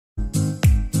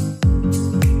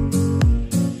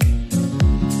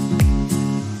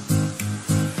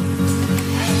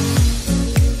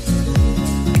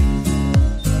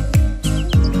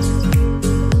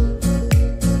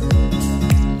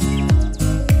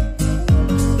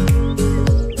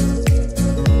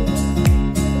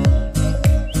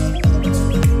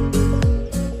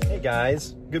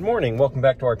guys, good morning. Welcome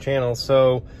back to our channel.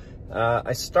 So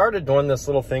I started doing this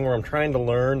little thing where I'm trying to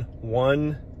learn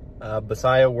one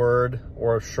Bisaya word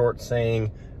or a short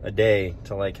saying a day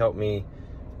to like help me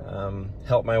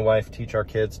help my wife teach our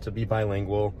kids to be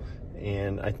bilingual.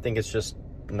 And I think it's just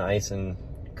nice and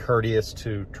courteous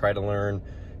to try to learn.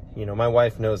 You know, my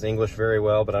wife knows English very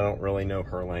well, but I don't really know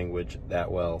her language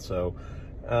that well. So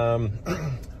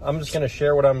I'm just going to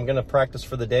share what I'm going to practice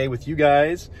for the day with you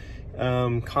guys.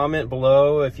 Comment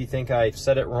below if you think I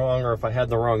said it wrong or if I had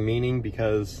the wrong meaning,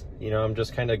 because, you know, I'm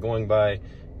just kind of going by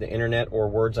the internet or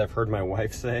words I've heard my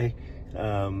wife say,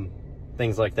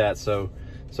 things like that. So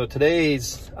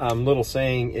today's little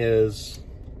saying is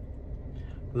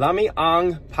Lami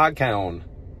ang pagkaon.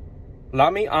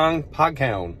 Lami ang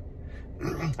pagkaon.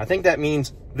 I think that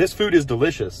means this food is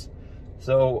delicious.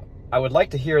 So I would like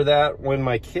to hear that when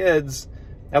I'd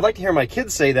like to hear my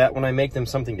kids say that when I make them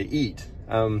something to eat.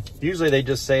 Usually they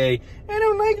just say, I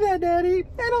don't like that, Daddy.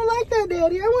 I don't like that,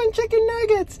 Daddy. I want chicken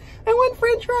nuggets. I want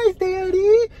French fries,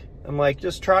 Daddy. I'm like,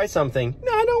 just try something.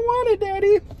 No, I don't want it,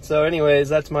 Daddy. So anyways,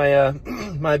 that's my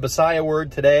my Bisaya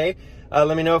word today.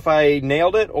 Let me know if I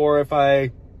nailed it or if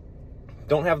I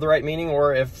don't have the right meaning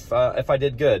or if I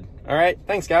did good. All right,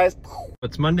 thanks, guys.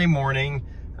 It's Monday morning.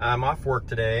 I'm off work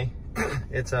today.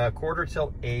 It's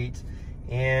 7:45,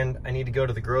 and I need to go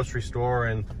to the grocery store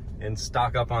and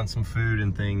stock up on some food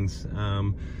and things.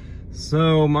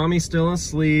 So Mommy's still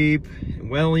asleep,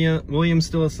 William's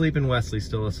still asleep, and Wesley's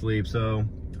still asleep. So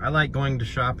I like going to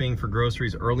shopping for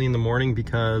groceries early in the morning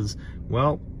because,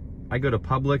 well, I go to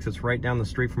Publix. It's right down the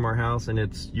street from our house, and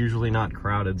it's usually not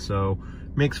crowded. So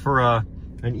makes for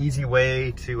an easy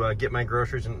way to get my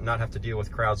groceries and not have to deal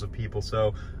with crowds of people.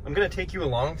 So I'm gonna take you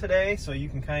along today so you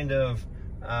can kind of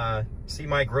see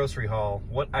my grocery haul,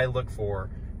 what I look for.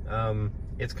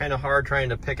 It's kind of hard trying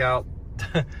to pick out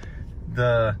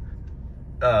the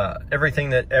everything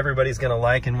that everybody's gonna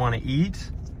like and want to eat,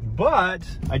 but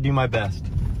I do my best.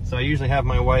 So I usually have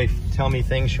my wife tell me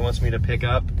things she wants me to pick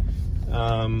up.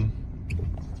 And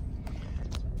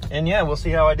yeah, we'll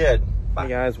see how I did. Bye. Hey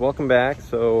guys, welcome back.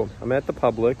 So I'm at the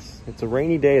Publix. It's a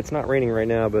rainy day. It's not raining right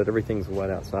now, but everything's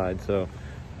wet outside. So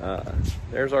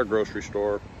there's our grocery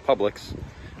store, Publix.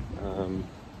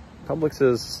 Publix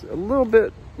is a little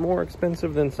bit more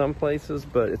expensive than some places,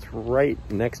 but it's right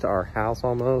next to our house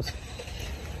almost.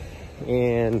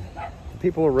 And the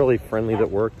people are really friendly that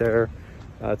work there.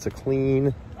 It's a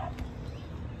clean,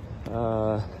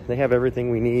 they have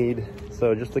everything we need.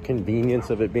 So just the convenience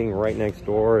of it being right next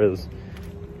door is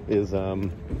you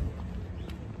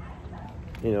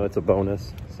know, it's a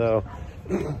bonus. So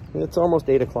it's almost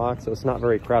 8 o'clock, so it's not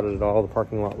very crowded at all. The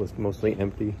parking lot was mostly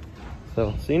empty.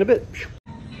 So see you in a bit.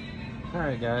 All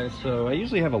right, guys, so I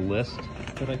usually have a list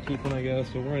that I keep when I go.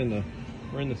 So we're in the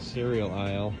cereal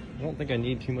aisle. I don't think I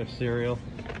need too much cereal.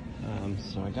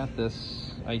 So I got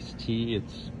this iced tea. It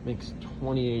makes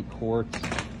 28 quarts.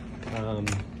 I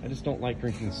just don't like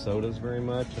drinking sodas very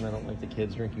much, and I don't like the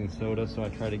kids drinking soda, so I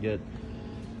try to get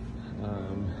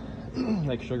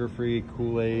like sugar-free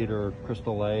Kool-Aid or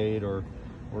Crystal Aid or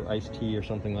iced tea or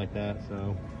something like that.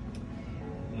 So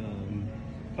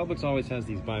Publix always has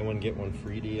these buy one get one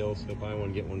free deals, so buy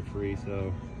one get one free.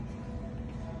 So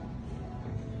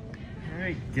all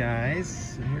right,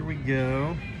 guys, so here we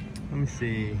go. Let me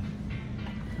see.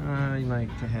 I like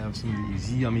to have some of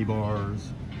these yummy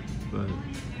bars, but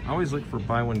I always look for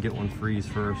buy one get one frees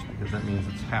first because that means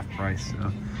it's half price.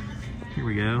 So here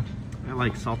we go. I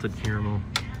like salted caramel.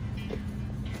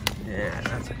 Yeah,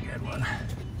 that's a good one.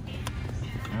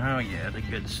 Oh yeah, the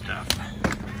good stuff.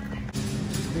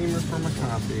 Creamer for my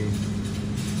coffee.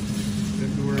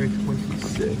 February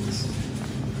 26th.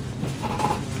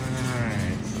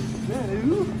 Alright, so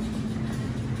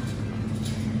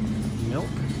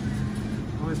milk.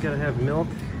 Always gotta have milk.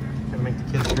 Gotta make the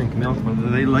kids drink milk whether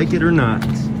they like it or not.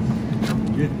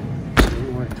 Good.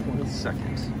 February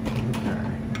 22nd. Okay.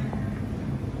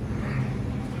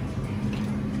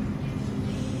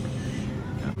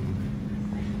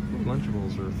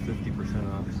 Lunchables are 50%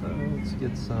 off, so let's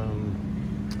get some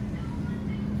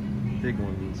big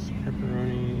ones.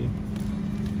 Pepperoni.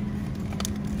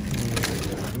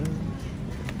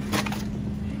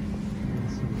 And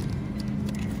some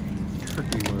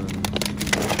turkey ones.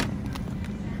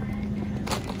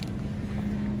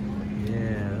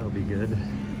 Yeah, that'll be good.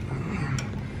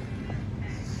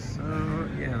 So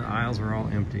yeah, the aisles are all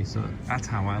empty, so that's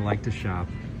how I like to shop.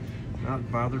 Not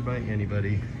bothered by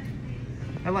anybody.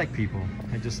 I like people.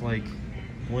 I just like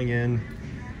going in,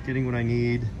 getting what I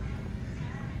need,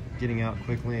 getting out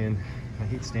quickly, and I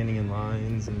hate standing in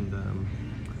lines. And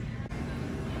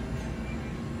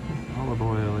Olive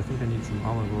oil. I think I need some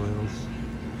olive oils.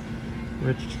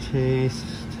 Rich taste,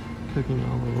 cooking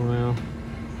olive oil.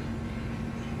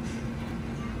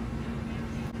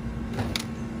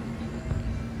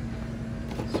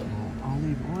 Small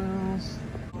olive oils.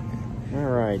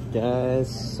 Alright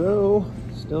guys, so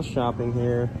still shopping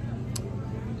here.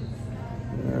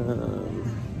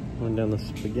 Going down the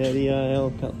spaghetti aisle.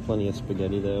 Got plenty of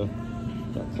spaghetti though.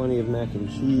 Got plenty of mac and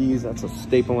cheese. That's a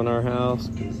staple in our house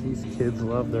because these kids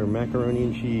love their macaroni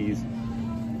and cheese.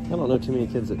 I don't know too many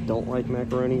kids that don't like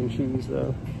macaroni and cheese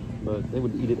though, but they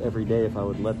would eat it every day if I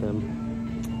would let them.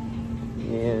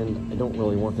 And I don't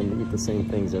really want them to eat the same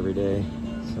things every day.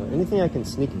 So anything I can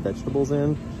sneak vegetables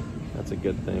in, that's a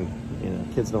good thing. You know,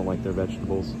 kids don't like their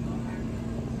vegetables.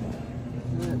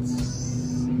 Let's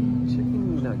see,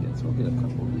 chicken nuggets. We'll get a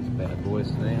couple of these bad boys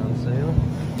today on sale.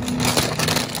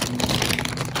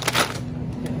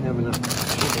 Can't have enough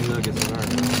chicken nuggets in our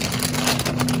house.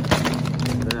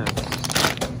 Look at that.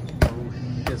 Oh,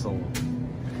 shizzle.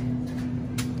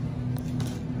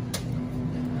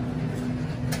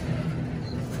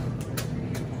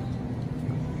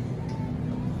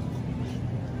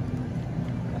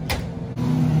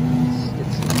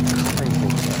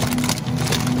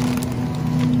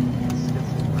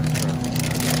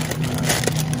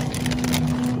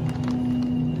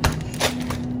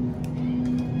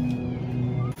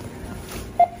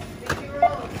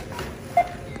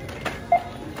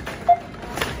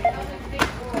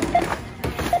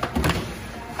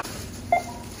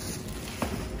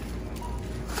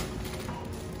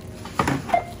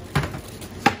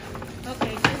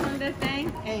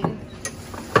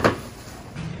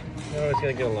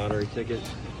 Gonna get a lottery ticket.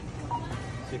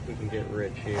 See if we can get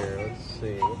rich here. Let's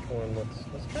see which one.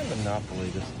 Let's try Monopoly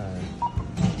this time.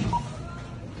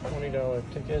 $20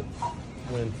 ticket,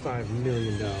 win $5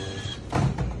 million.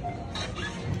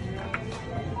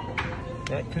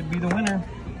 That could be the winner.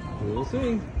 We'll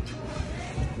see.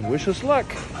 Wish us luck.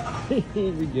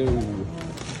 Here we go.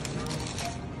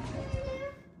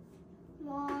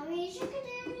 Mommy shark,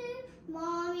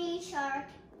 mommy shark.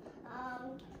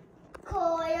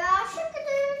 Koya shark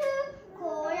doo-doo,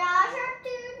 Koya shark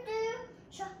doo-doo,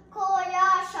 Koya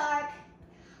shark.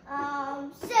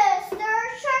 Sister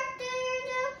shark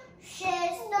doo-doo,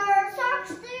 sister shark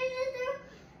doo-doo,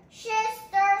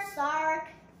 sister shark.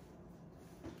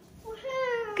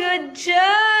 Good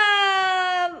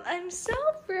job! I'm so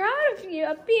proud of you.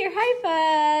 Up here, high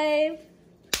five.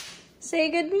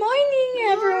 Say good morning,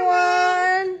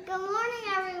 everyone. Good morning,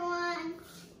 everyone.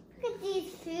 Look at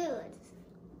these foods.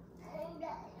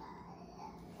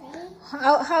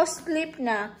 How's sleep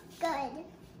na? Good.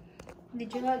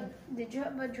 Did you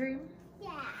have a dream?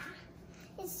 Yeah.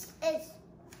 It's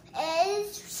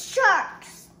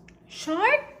sharks.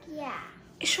 Shark? Yeah.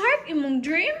 Shark imong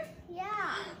dream?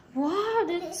 Yeah. Wow,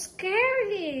 that's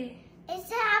scary. It's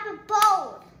to have a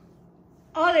boat.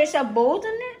 Oh, there's a boat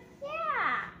in it?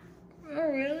 Yeah.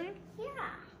 Oh, really?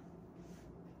 Yeah.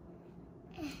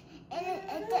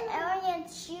 And the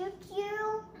aliens shoot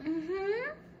you.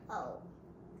 Mm-hmm. Oh.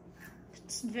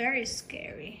 It's very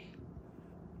scary.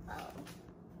 Oh.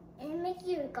 And make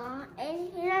you gone. And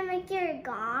make you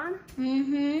gone.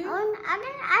 Mm-hmm.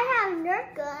 I have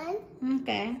Nerf gun.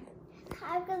 Okay.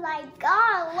 Because I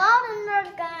got a lot of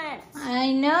Nerf guns.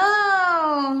 I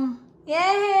know.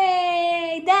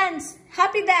 Yay! Dance.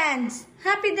 Happy dance.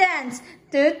 Happy dance.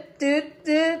 Toot, toot,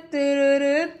 toot,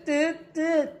 toot, toot,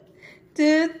 toot.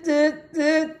 Toot, toot,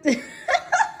 toot, toot.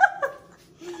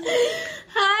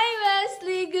 Hi,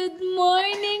 Wesley. Good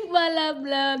morning,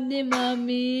 balablab ni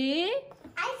Mommy.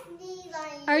 I sneeze on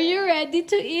you. Are you ready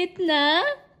to eat na?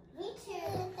 Me too.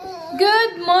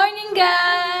 Good morning,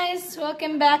 guys.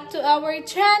 Welcome back to our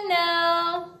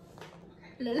channel.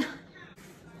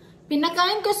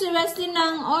 Pinakain ko si Wesley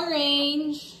ng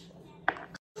orange.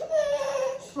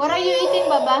 What are you eating,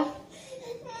 Baba?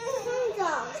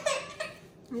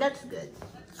 That's good.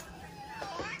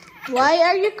 Why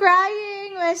are you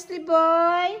crying, Wesley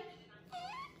boy?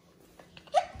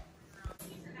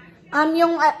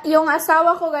 Yung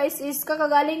asawa ko, guys, is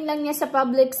kakagaling lang niya sa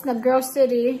Publix na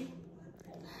grocery.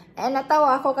 And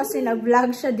natawa ako kasi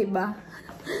nag-vlog siya, diba?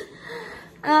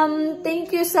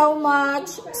 Thank you so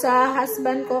much sa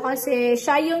husband ko kasi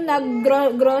siya yung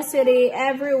nag-grocery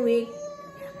every week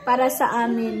para sa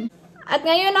amin. At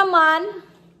ngayon naman,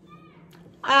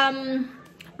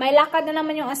 may lakad na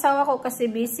naman yung asawa ko kasi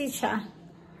busy siya.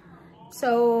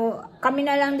 So, kami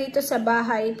na lang dito sa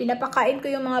bahay. Pinapakain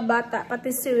ko yung mga bata, pati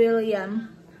si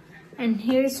William. And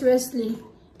here's Wesley.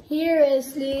 Here,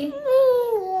 Wesley.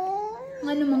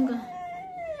 Ano man ka?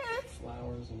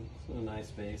 Flowers and a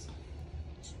nice vase.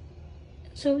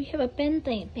 So we have a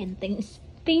paintings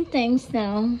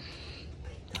now.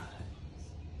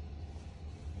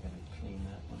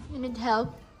 You need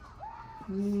help?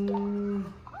 Hello!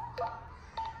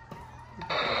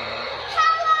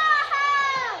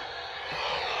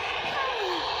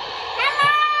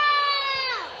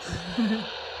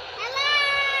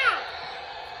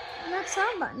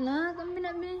 Nagsama na.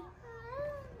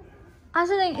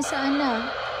 Asa na yung isa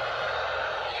na?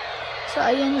 So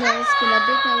ayan guys,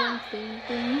 kinabit na yung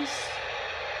paintings.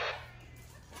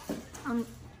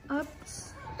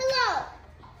 Oops. Hello!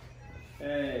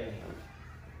 Hey.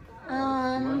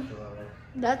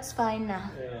 That's fine na.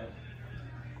 Yeah.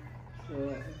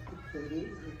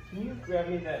 Can you grab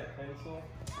me that pencil?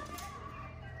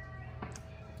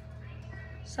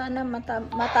 Sana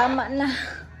matama na.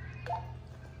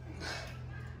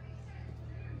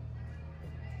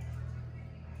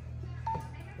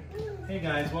 Hey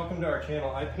guys, welcome to our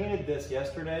channel. I painted this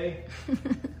yesterday.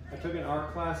 I took an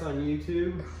art class on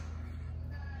YouTube,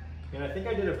 and I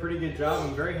think I did a pretty good job.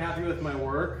 I'm very happy with my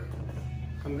work.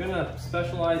 I'm gonna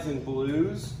specialize in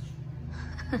blues,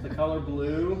 the color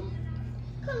blue.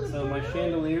 So my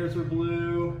chandeliers are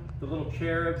blue, the little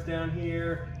cherubs down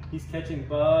here, he's catching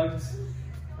bugs,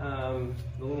 the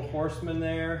little horseman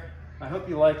there. I hope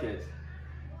you like it.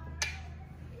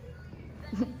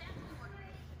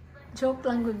 Joke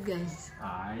lang good guys.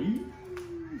 I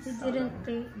didn't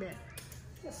paint that.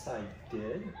 Yes, I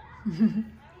did.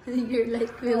 You're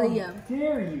like William. How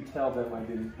dare you tell them I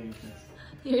didn't paint this?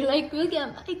 You're like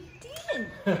William. I did.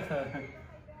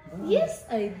 Yes,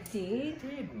 I did. You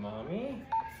did, Mommy.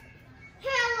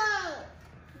 Hello!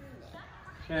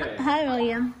 Okay. Hi,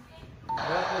 William.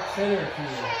 That looks center to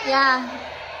you. Yeah.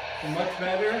 Much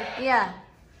better? Yeah.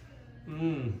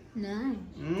 Mmm. Nice.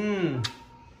 Mmm.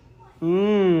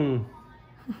 Mmm.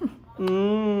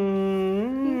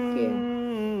 Thank you.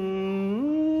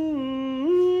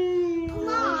 Come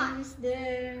on! Is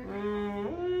there?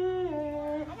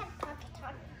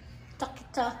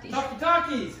 Talkie.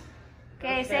 Talkies.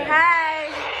 Okay, Okay. say hi.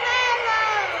 Hello!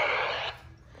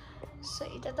 So,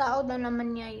 itataod na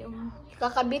naman niya yung...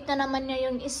 Kakabit na naman niya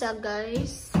yung isa,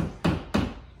 guys.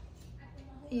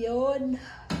 Yun.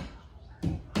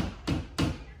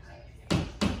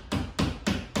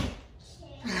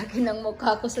 Laki ng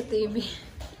mukha ko sa TV.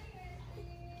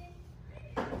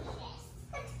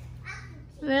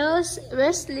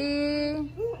 Wesley.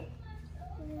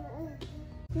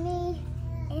 Me,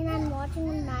 and I'm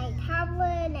watching my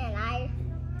tablet, and I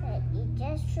eat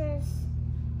gestures,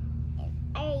 and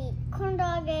I eat corn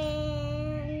dog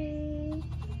and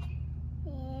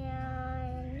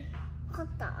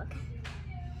hot dog.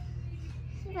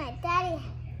 My daddy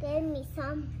gave me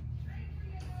some.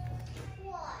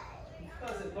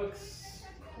 Because it looks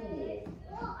cool.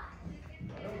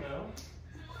 I don't know.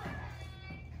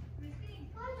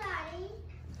 Hi, Daddy.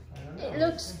 I don't know. It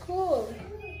looks cool.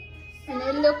 And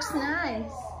it looks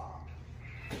nice.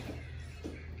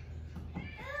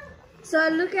 So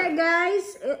look at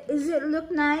guys. Does it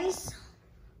look nice?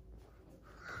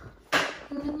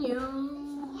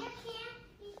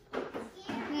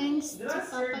 Thanks to Did I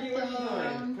serve Papa you? What are you doing?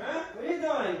 Tom. Huh? What are you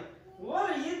doing? What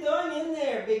are you doing in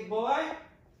there, big boy?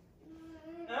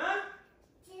 Huh?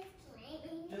 Just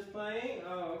playing. Just playing?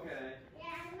 Oh, okay.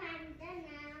 Yeah, I'm done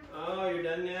now. Oh, you're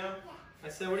done now? I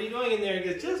said, what are you doing in there? He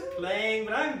goes, just playing,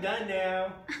 but I'm done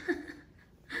now.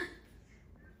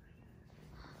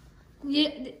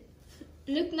 You,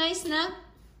 look nice na?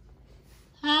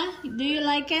 Huh? Do you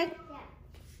like it? Yeah.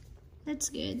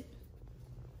 That's good.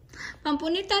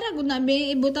 Pampunita ra gud na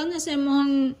be ibutang na sa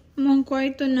mohang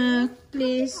kwarto na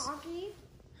please. Talkie.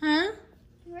 Ha?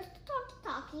 Where's the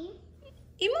talkie?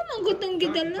 Imo man gud ang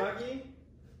gidala. Talkie?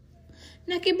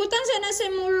 Nakibutang sa na sa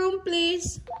mo room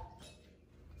please.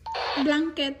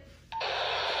 Blanket.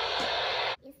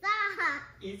 Isa.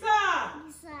 Isa!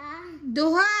 Isa.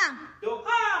 Duha.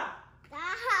 Doha!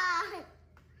 Dahag.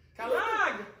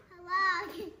 Kalag!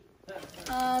 Halag.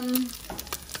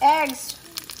 Eggs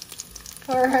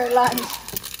for her lunch.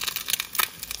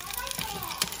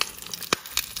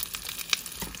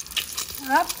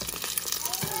 Up.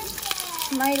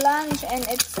 My lunch and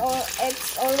it's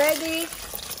already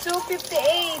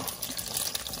 2:58.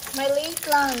 My late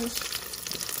lunch.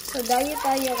 So dayo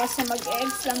tayo kasi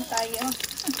mag-eggs lang tayo.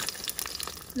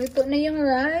 Luto na yung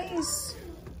rice.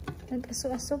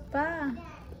 Nag-aso-aso pa.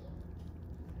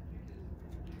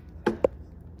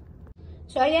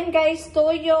 So ayan guys,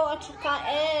 toyo at saka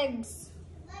eggs.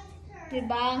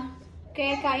 Diba?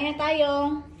 Okay, kain na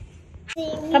tayo.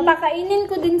 Papakainin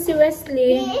ko din si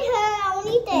Wesley.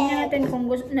 Tingnan natin kung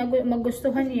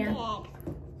magustuhan niya.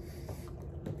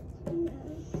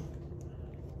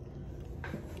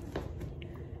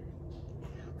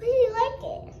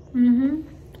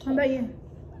 How about you?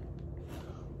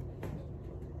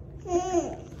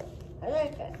 I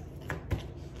like it.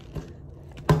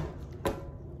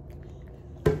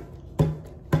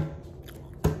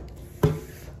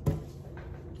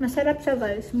 Masarap siya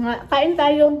guys. Kain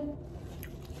tayo.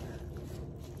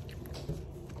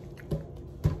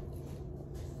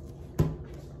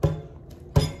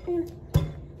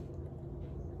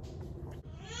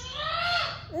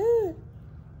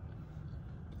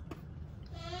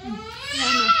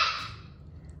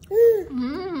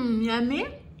 Yummy.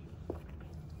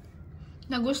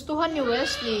 Nagustuhan ni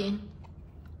Wesley.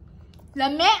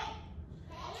 Lami.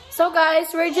 So guys,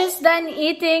 we're just done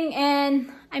eating and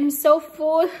I'm so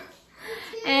full.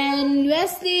 And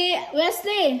Wesley,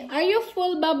 are you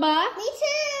full, Baba? Me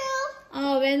too.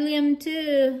 Oh, William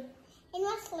too. And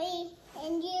Wesley,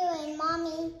 and you, and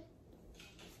Mommy.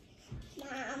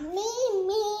 Me,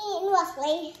 and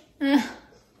Wesley.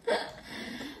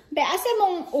 Be, asa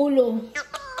mong ulo?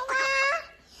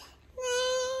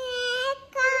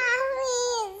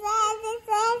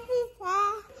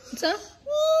 So?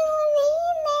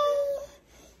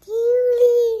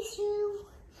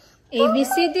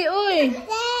 ABCD, uy.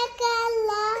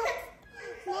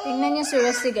 Tingnan niyo si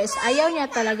Wesley, guys. Ayaw niya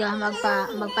talaga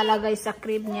magpalagay sa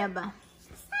crib niya ba?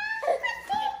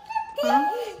 Huh?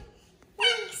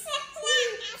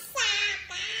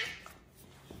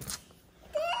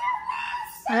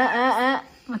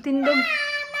 Matindog.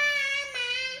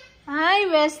 Hi,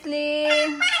 Wesley.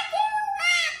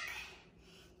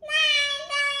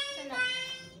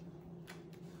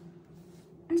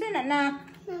 Ano na, anak?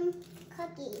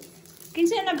 Cookies.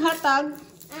 Kinsa naghatag?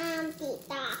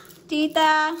 Tita.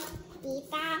 Tita.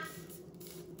 Tita.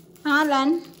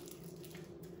 Pangalan?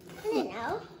 I don't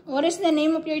know. What is the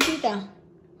name of your tita?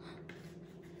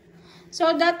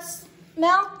 So that's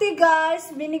milk tea,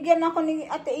 guys. Binigyan ako ni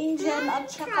Ate Angel at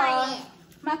saka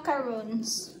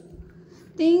macarons.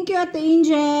 Thank you, Ate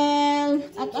Angel.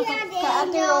 At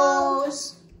Ate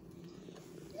Rose.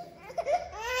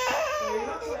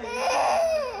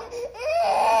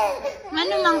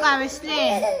 Ano mang ka,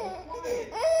 Wesley?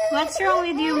 What's wrong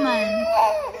with you, man?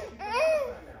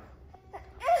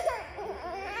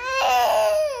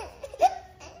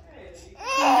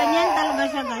 Ganyan talaga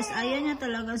siya, guys. Ayaw niya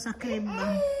talaga sa crib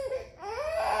ba?